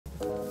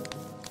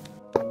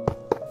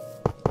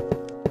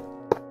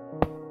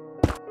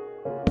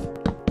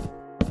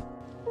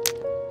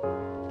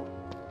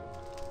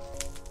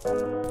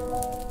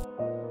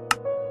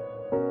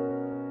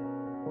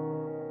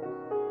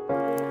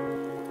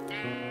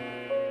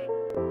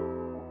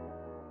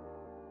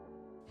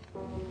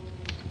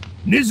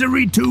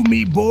Nizaritoo,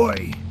 me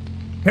boy.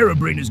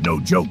 Herobrine is no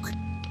joke.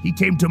 He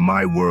came to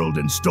my world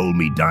and stole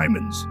me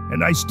diamonds,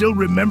 and I still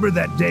remember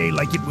that day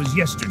like it was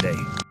yesterday.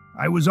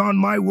 I was on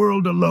my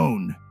world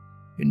alone,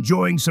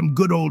 enjoying some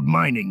good old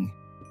mining,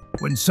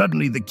 when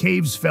suddenly the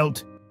caves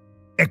felt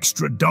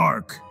extra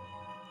dark.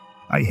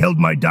 I held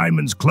my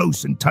diamonds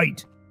close and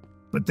tight,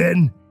 but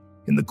then,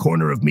 in the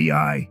corner of me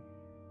eye,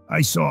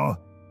 I saw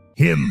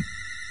him.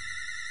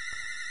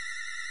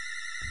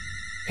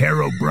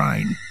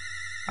 Herobrine.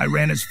 I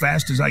ran as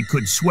fast as I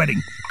could,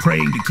 sweating,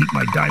 praying to keep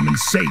my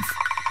diamonds safe.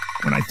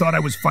 When I thought I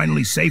was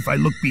finally safe, I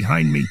looked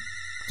behind me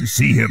to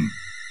see him.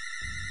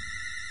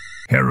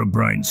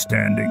 Herobrine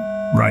standing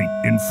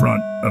right in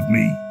front of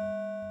me.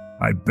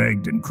 I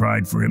begged and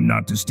cried for him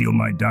not to steal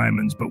my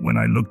diamonds, but when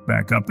I looked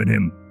back up at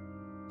him,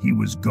 he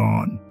was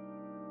gone.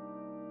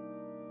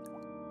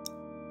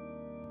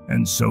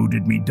 And so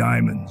did me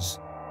diamonds.